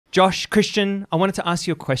Josh, Christian, I wanted to ask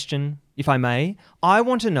you a question, if I may. I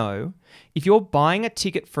want to know, if you're buying a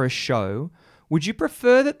ticket for a show, would you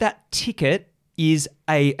prefer that ticket is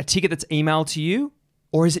a ticket that's emailed to you,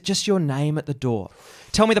 or is it just your name at the door?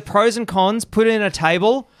 Tell me the pros and cons, put it in a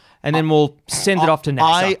table, and then we'll send it off to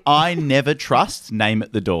NASA. I never trust name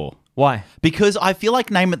at the door. Why? Because I feel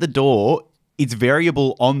like name at the door, it's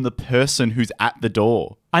variable on the person who's at the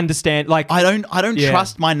door. Understand? Like I don't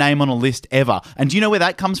trust my name on a list ever. And do you know where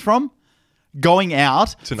that comes from? Going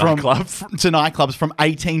out To nightclubs. to nightclubs from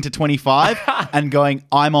 18 to 25 and going,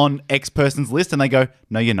 I'm on X person's list, and they go,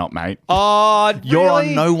 no, you're not, mate. oh, You're really?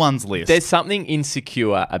 on no one's list. There's something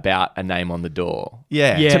insecure about a name on the door.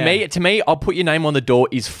 yeah. Yeah. To me, I'll put your name on the door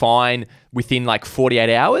is fine within like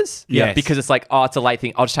 48 hours. Yes. Because it's like, oh, it's a late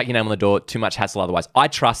thing. I'll just take your name on the door. Too much hassle otherwise. I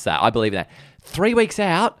trust that. I believe in that. 3 weeks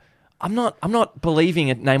out, I'm not believing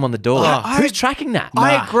a name on the door. Who's tracking that?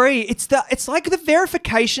 I agree. It's like the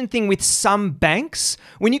verification thing with some banks.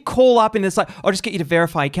 When you call up and it's like, I'll just get you to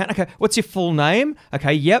verify your account. Okay, what's your full name?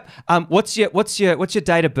 Okay, yep. What's your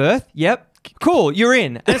date of birth? Yep. Cool, you're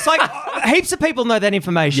in. And it's like heaps of people know that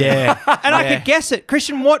information. Yeah. And I could guess it.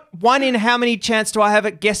 Christian, what one in how many chance do I have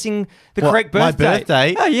at guessing the correct birthday? My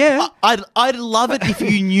birthday? Oh, yeah. I'd love it if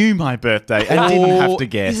you knew my birthday and didn't have to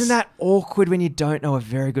guess. Isn't that awkward when you don't know a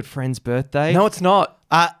very good friend's birthday? No, it's not.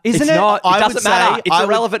 Isn't it's it? not. It I would doesn't matter. say- It's I a would-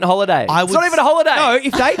 relevant holiday. I It's would not even a holiday. No,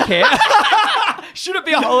 if they care. Should it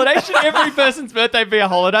be a holiday? Should every person's birthday be a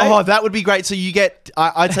holiday? Oh, that would be great. So you get,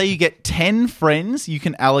 I'd say you get 10 friends you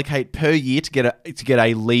can allocate per year to get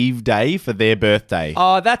a leave day for their birthday.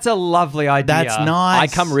 Oh, that's a lovely idea. That's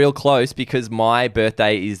nice. I come real close because my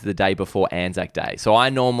birthday is the day before Anzac Day. So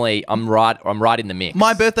I'm right in the mix.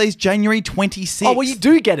 My birthday's January 26th. Oh, well, you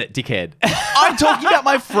do get it, dickhead. I'm talking about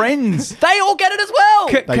my friends. They all get it as well.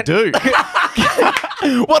 They do.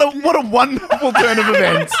 What a wonderful turn of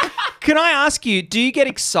events. Can I ask you, do you get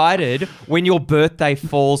excited when your birthday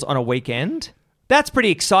falls on a weekend? That's pretty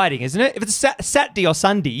exciting, isn't it? If it's a Saturday or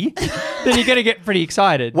Sunday, then you're going to get pretty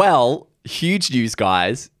excited. Well, huge news,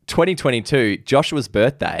 guys. 2022, Joshua's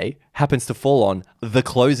birthday happens to fall on the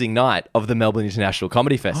closing night of the Melbourne International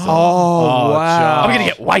Comedy Festival. Oh, wow. I'm going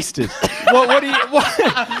to get wasted. What do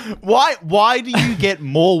you... Why do you get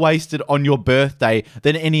more wasted on your birthday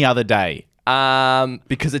than any other day?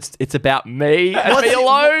 Because it's about me and me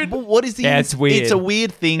alone. What is the... Yeah, it's weird. It's a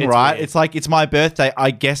weird thing, It's right? weird. It's like, it's my birthday.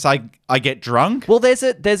 I guess I get drunk. Well, there's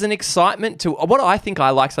an excitement to what I think I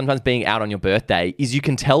like sometimes being out on your birthday is you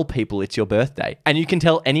can tell people it's your birthday and you can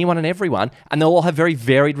tell anyone and everyone and they'll all have very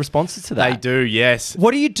varied responses to that. They do, yes.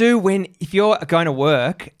 What do you do if you're going to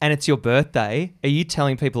work and it's your birthday? Are you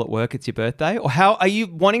telling people at work it's your birthday? Or how are you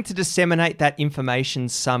wanting to disseminate that information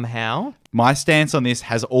somehow? My stance on this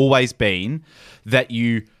has always been that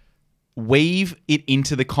you weave it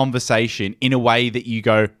into the conversation in a way that you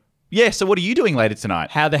go, yeah, so what are you doing later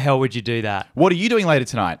tonight? How the hell would you do that? What are you doing later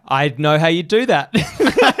tonight? I know how you do that.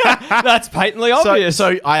 That's patently obvious.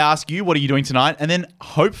 So I ask you, what are you doing tonight? And then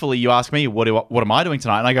hopefully you ask me, what am I doing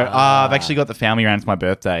tonight? And I go, I've actually got the family around. It's my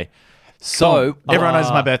birthday. So Everyone knows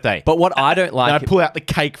it's my birthday. but what I don't And like I pull out the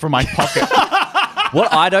cake from my pocket.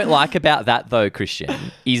 What I don't like about that, though, Christian,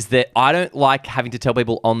 is that I don't like having to tell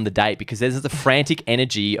people on the date because there's the frantic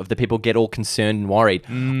energy of the people get all concerned and worried.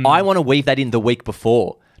 I want to weave that in the week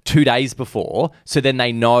before, 2 days before, so then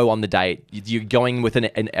they know on the date you're going with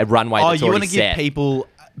a runway that's you already want to give set. people...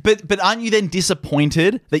 But aren't you then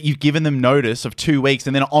disappointed that you've given them notice of 2 weeks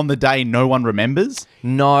and then on the day no one remembers?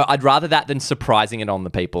 No, I'd rather that than surprising it on the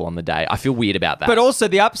people on the day. I feel weird about that. But also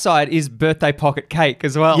the upside is birthday pocket cake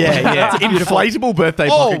as well. Yeah. Inflatable birthday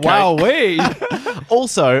Oh, pocket wow. cake.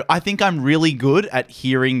 Also, I think I'm really good at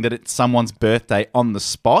hearing that it's someone's birthday on the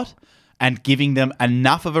spot and giving them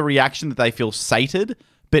enough of a reaction that they feel sated,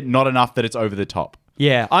 but not enough that it's over the top.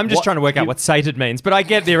 Yeah, I'm just trying to work out what sated means, but I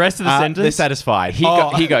get the rest of the They're sentence. satisfied. Here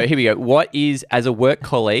we go. What is, as a work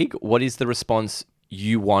colleague, what is the response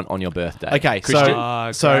you want on your birthday? Okay, Christian?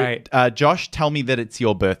 great. Josh, tell me that it's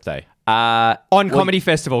your birthday. On Comedy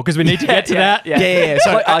Festival, because we need to get to that. Yeah.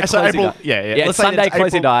 So Closing April, night. yeah. Let's say Sunday it's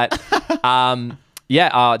closing April.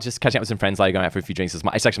 night. Just catching up with some friends later, going out for a few drinks.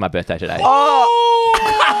 It's actually my birthday today.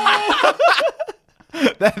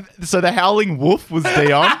 So the Howling Wolf was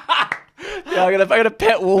Dion. Yeah, I got a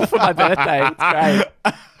pet wolf for my birthday. It's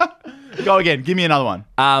great. Go again. Give me another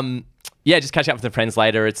one. Just catching up with some friends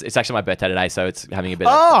later. It's actually my birthday today, so it's having a bit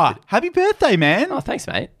Oh, happy birthday, man. Oh, thanks,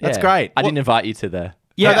 mate. That's great. I didn't invite you to the...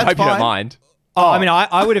 Yeah, I that's hope you don't fine. mind. I mean,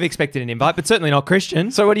 I would have expected an invite, but certainly not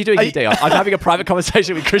Christian. So what are you doing here, Dion? I'm having a private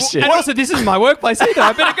conversation with Christian. And also, this isn't my workplace either.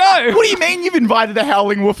 I better go. What do you mean you've invited the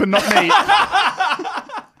Howling Wolf and not me?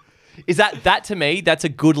 is that to me, that's a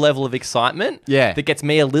good level of excitement. Yeah. That gets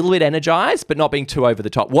me a little bit energized, but not being too over the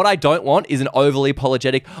top. What I don't want is an overly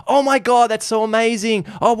apologetic, oh my God, that's so amazing.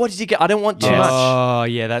 Oh, what did you get? I don't want too much. Oh,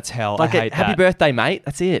 yeah, that's hell. Like, I hate happy that. birthday, mate.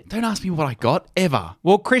 That's it. Don't ask me what I got ever.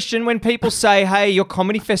 Well, Christian, when people say, hey, your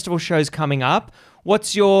comedy festival show's coming up,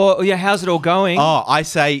 how's it all going? Oh, I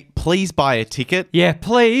say, please buy a ticket. Yeah,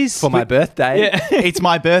 please. For my birthday. Yeah. It's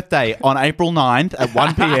my birthday on April 9th at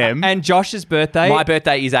 1 p.m. And Josh's birthday. My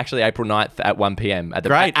birthday is actually April 9th at 1 p.m. at the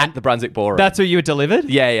Great. at the Brunswick Ballroom. That's what you were delivered?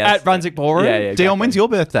 Yeah. At Brunswick Ballroom? Yeah, yeah. Dion, when's your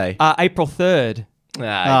birthday? April 3rd.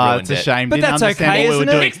 Oh, it's a shame. But Didn't that's understand okay, what we were isn't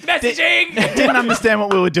it? doing. Mixed messaging. Didn't understand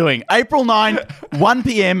what we were doing. April 9th, 1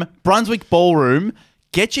 p.m, Brunswick Ballroom.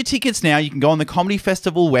 Get your tickets now. You can go on the Comedy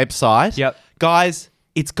Festival website. Yep. Guys,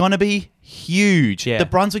 it's going to be huge. Yeah. The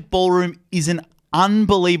Brunswick Ballroom is an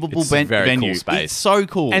unbelievable It's a very venue. cool space. It's so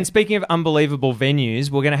cool. And speaking of unbelievable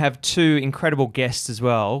venues, we're going to have two incredible guests as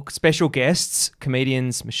well. Special guests,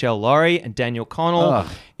 comedians Michelle Laurie and Daniel Connell. Ugh.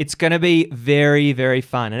 It's going to be very, very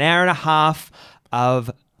fun. An hour and a half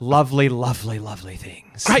of lovely, lovely, lovely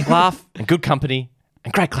things. Great laugh and good company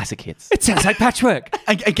and great classic hits. It sounds like patchwork.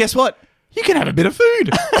 and guess what? You can have a bit of food.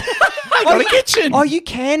 I got a kitchen. Oh, you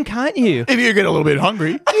can, can't you? If you get a little bit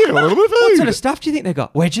hungry, you get a little bit of food. What sort of stuff do you think they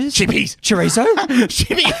got? Wedges? Chippies. Chorizo?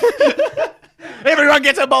 Chippy. Everyone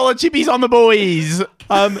gets a bowl of chippies on the boys.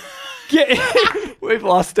 We've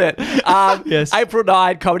lost it. Yes. April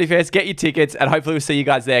 9, Comedy Fest. Get your tickets, and hopefully we'll see you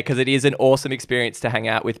guys there because it is an awesome experience to hang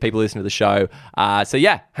out with people listening to the show. So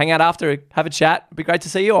yeah, hang out after, have a chat. It'd be great to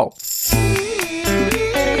see you all.